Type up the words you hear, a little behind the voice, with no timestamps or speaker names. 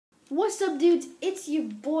What's up, dudes? It's your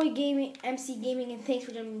boy Gaming, MC Gaming, and thanks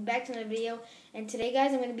for joining me back to another video. And today,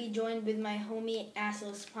 guys, I'm going to be joined with my homie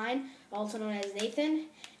Assless Pine, also known as Nathan.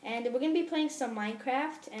 And we're going to be playing some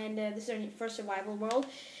Minecraft, and this is our first survival world.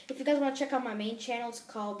 If you guys want to check out my main channel, it's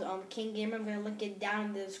called King Gamer. I'm going to link it down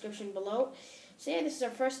in the description below. So yeah, this is our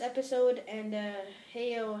first episode, and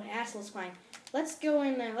hey yo, Assless Pine, let's go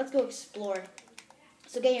explore.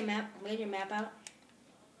 So get your map out.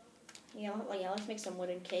 Yeah, let's make some wood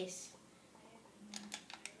in case.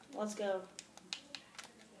 Let's go.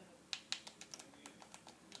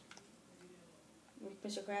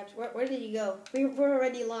 Mr. Krabs, where did you go? We're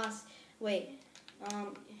already lost. Wait,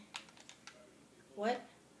 what?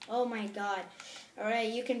 Oh my god.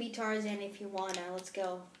 Alright, you can be Tarzan if you wanna. Let's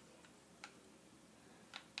go.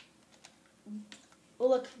 Oh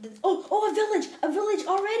look, a village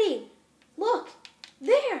already. Look,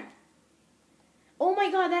 there. Oh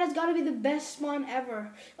my god, that has got to be the best spawn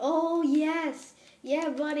ever. Oh, yes. Yeah,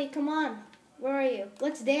 buddy, come on. Where are you?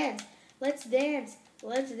 Let's dance. Let's dance.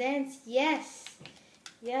 Let's dance. Yes.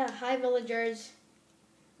 Yeah, hi, villagers.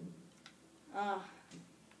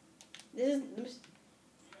 This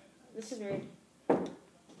is weird.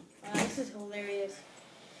 This is hilarious.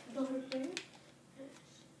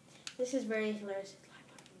 This is very hilarious.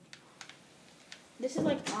 This is,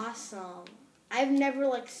 like, awesome. I've never,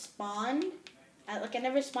 like, spawned. I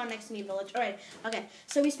never spawned next to me village. Alright, okay.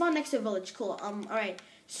 So we spawned next to a village. Cool. Alright.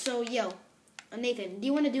 So, yo. Nathan, do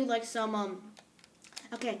you want to do, like, some,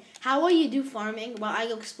 okay. How will you do farming while I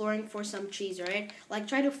go exploring for some cheese, alright? Like,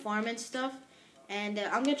 try to farm and stuff. And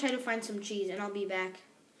I'm going to try to find some cheese, and I'll be back.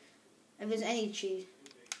 If there's any cheese.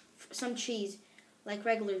 Some cheese. Like,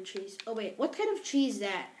 regular cheese. Oh, wait. What kind of cheese is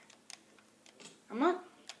that? I'm not...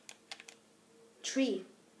 Tree.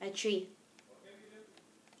 A tree.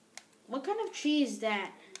 What kind of tree is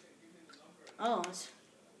that? Oh,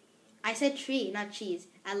 I said tree, not cheese.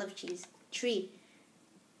 I love cheese. Tree.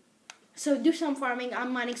 So do some farming.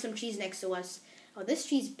 I'm mining some cheese next to us. Oh, this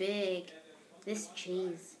tree's big. This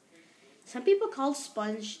cheese. Some people call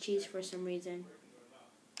sponge cheese for some reason.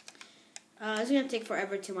 It's gonna take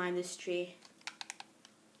forever to mine this tree.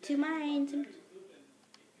 To mine some.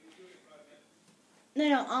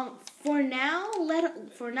 No. For now, let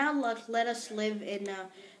us live in.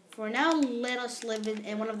 Let us live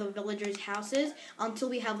in one of the villagers' houses until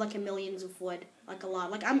we have, like, millions of wood. Like, a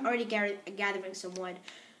lot. Like, I'm already gathering some wood.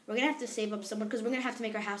 We're going to have to save up some wood because we're going to have to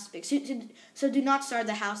make our house big. So do not start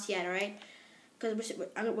the house yet, alright? Because we're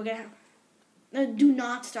going to have... No, do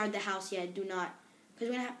not start the house yet. Do not.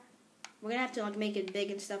 Because we're going to have to, like, make it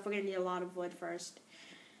big and stuff. We're going to need a lot of wood first.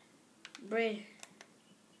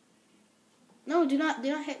 No, do not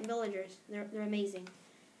hit villagers. They're amazing.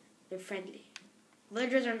 They're friendly.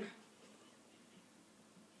 Villagers are...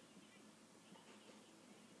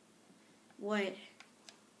 What?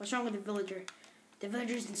 What's wrong with the villager? The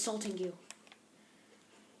villager's insulting you.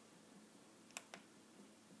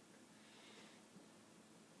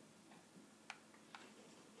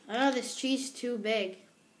 Oh, this tree's too big.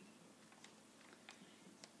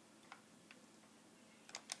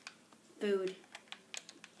 Food.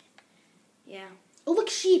 Yeah. Oh, look,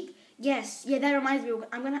 sheep. Yes, yeah, that reminds me.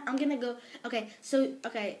 I'm gonna go. Okay, so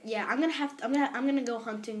yeah, I'm gonna go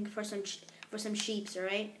hunting for some sheeps. All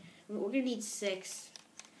right, we're gonna need 6.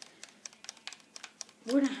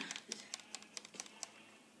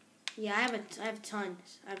 Yeah, I have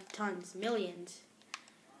tons, millions.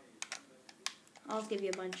 I'll give you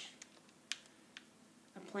a bunch.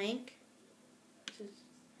 A plank.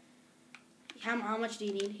 How much do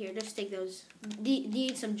you need? Here, just take those. Do you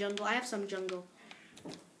need some jungle? I have some jungle.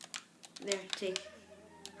 There, take.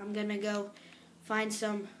 I'm gonna go find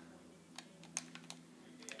some.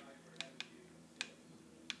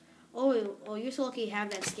 Oh, you're so lucky you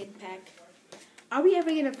have that skin pack. Are we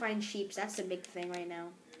ever gonna find sheep? That's the big thing right now.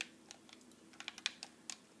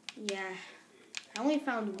 Yeah, I only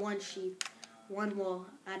found 1 sheep. 1 wool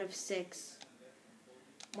out of 6.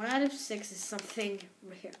 1 out of 6 is something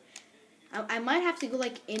rare. I might have to go,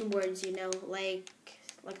 like, inwards, you know, like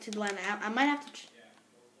to the land. I might have to.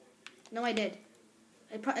 No, I did.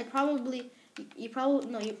 I probably I didn't. You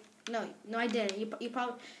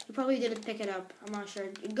probably didn't pick it up. I'm not sure.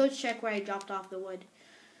 Go check where I dropped off the wood.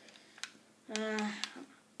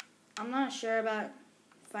 I'm not sure about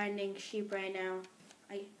finding sheep right now.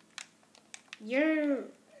 Your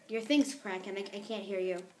thing's cracking. I can't hear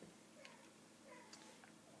you.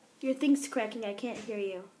 Your thing's cracking. I can't hear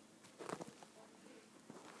you.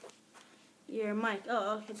 Your mic.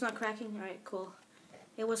 Oh, it's not cracking. All right, cool.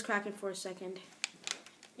 It was cracking for a second.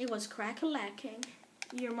 It was crack-a-lacking.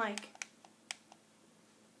 Your mic.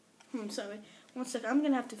 Sorry. One sec, I'm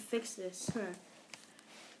gonna have to fix this.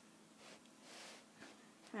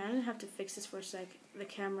 I'm gonna have to fix this for a sec. The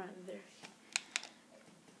camera there.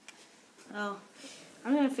 Oh,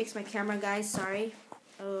 I'm gonna fix my camera, guys. Sorry.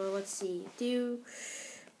 Oh, let's see.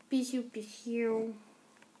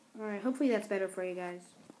 Alright, hopefully that's better for you guys.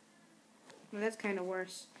 Well, that's kind of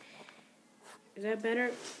worse. Is that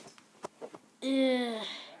better? Fix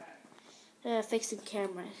the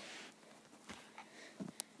camera.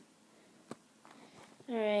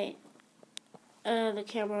 Alright. The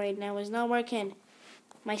camera right now is not working.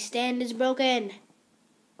 My stand is broken.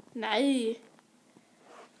 No.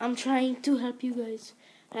 I'm trying to help you guys.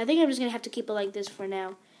 I think I'm just gonna have to keep it like this for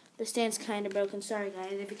now. The stand's kind of broken. Sorry,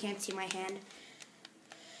 guys, if you can't see my hand.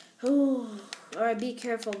 Oh, all right. Be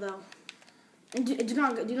careful though. And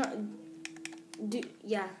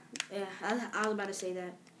yeah. I was about to say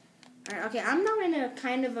that. All right. Okay. I'm now in a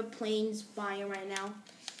kind of a plains biome right now.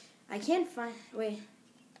 I can't find. Wait,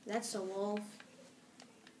 that's a wolf.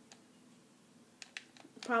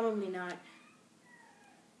 Probably not.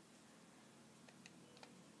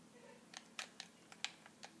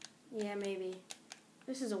 Yeah, maybe.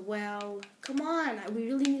 This is a well. Come on, we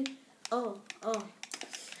really need. Oh.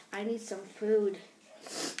 I need some food.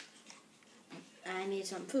 I need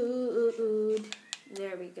some food.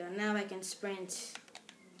 There we go. Now I can sprint.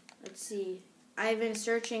 Let's see. I've been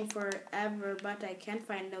searching forever, but I can't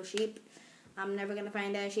find no sheep. I'm never gonna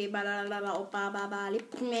find a sheep.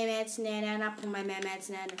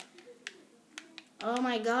 Oh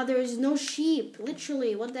my god, there is no sheep.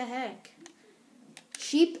 Literally, what the heck?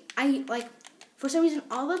 Sheep, for some reason,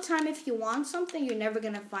 all the time, if you want something, you're never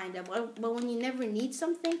gonna find it. But when you never need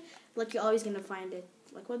something, you're always gonna find it.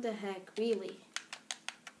 What the heck, really?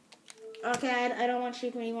 Okay, I don't want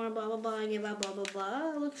sheep anymore, blah, blah, blah, I give up, blah, blah,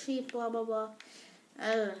 blah. Look, sheep, blah, blah, blah.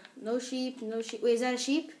 No sheep, no sheep. Wait, is that a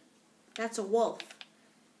sheep? That's a wolf.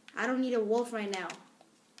 I don't need a wolf right now.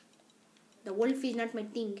 The wolf is not my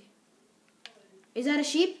thing. Is that a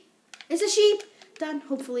sheep? It's a sheep! Done.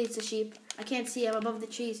 Hopefully it's a sheep. I can't see. I'm above the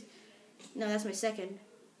trees. No, that's my second.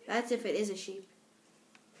 That's if it is a sheep.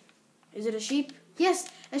 Is it a sheep? Yes,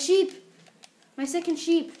 a sheep. My second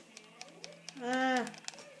sheep. My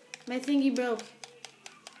thingy broke.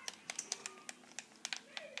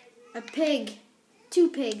 A pig. 2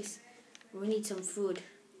 pigs. We need some food.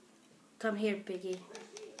 Come here, piggy.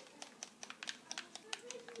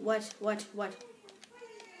 What?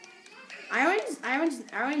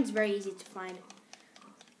 Iron's very easy to find.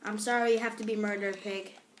 I'm sorry, you have to be murdered,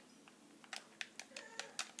 pig.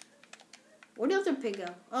 Where'd the other pig go?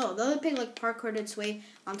 Oh, the other pig parkoured its way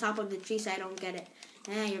on top of the tree, so I don't get it.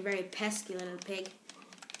 You're very pesky, little pig.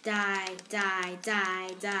 Die.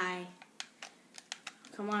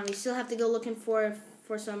 Come on, we still have to go looking for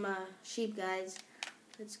some sheep, guys.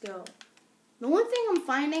 Let's go. The one thing I'm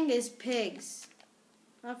finding is pigs.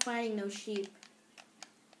 Not finding no sheep.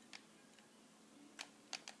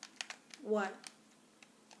 What?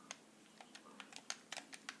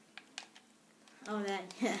 Oh,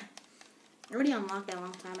 that. I already unlocked that a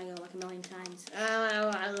long time ago, a million times.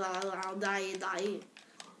 I'll die.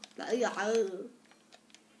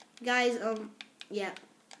 Guys, yeah.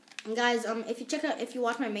 Guys, if you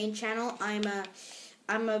watch my main channel, I'm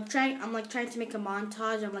trying to make a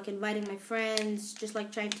montage. I'm inviting my friends, just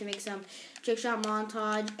trying to make some trick shot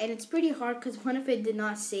montage, and it's pretty hard because one of it did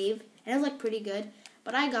not save, and it was pretty good,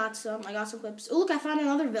 but I got some clips. Oh, look, I found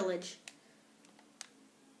another village.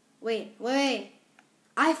 Wait,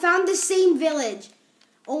 I found the same village.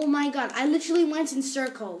 Oh my god, I literally went in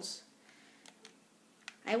circles.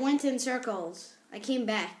 I came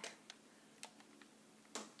back.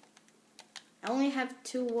 I only have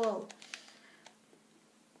 2 wool.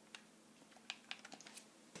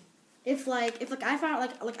 If I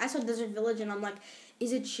found I saw Desert Village and I'm like,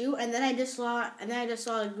 is it true? And then I just saw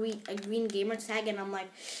a green gamer tag and I'm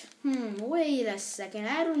like, wait a second,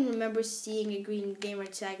 I don't remember seeing a green gamer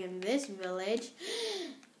tag in this village.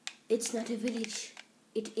 It's not a village.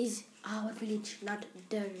 It is our village, not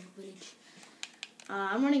their village.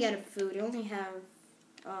 I'm running out of food. I only have.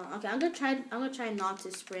 Okay, I'm gonna try not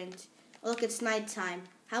to sprint. Oh, look, it's nighttime.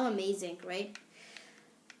 How amazing, right?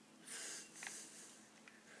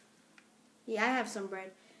 Yeah, I have some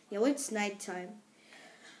bread. Yeah, it's nighttime.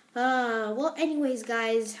 Well, anyways,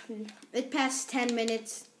 guys, it passed 10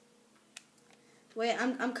 minutes. Wait,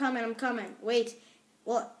 I'm coming. Wait,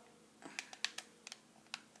 what?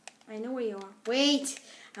 I know where you are. Wait,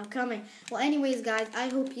 I'm coming. Well, anyways, guys, I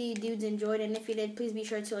hope you dudes enjoyed, and if you did, please be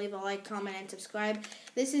sure to leave a like, comment, and subscribe.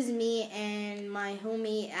 This is me and my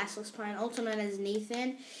homie, Assless Pine, also known as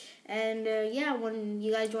Nathan. And yeah, when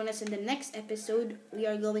you guys join us in the next episode, we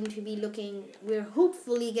are going to be looking. We're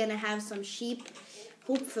hopefully gonna have some sheep.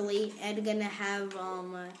 Hopefully, and gonna have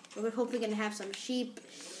we're hopefully gonna have some sheep.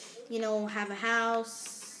 You know, have a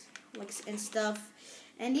house, like and stuff.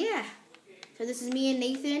 And yeah, so this is me and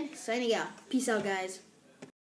Nathan signing out. Peace out, guys.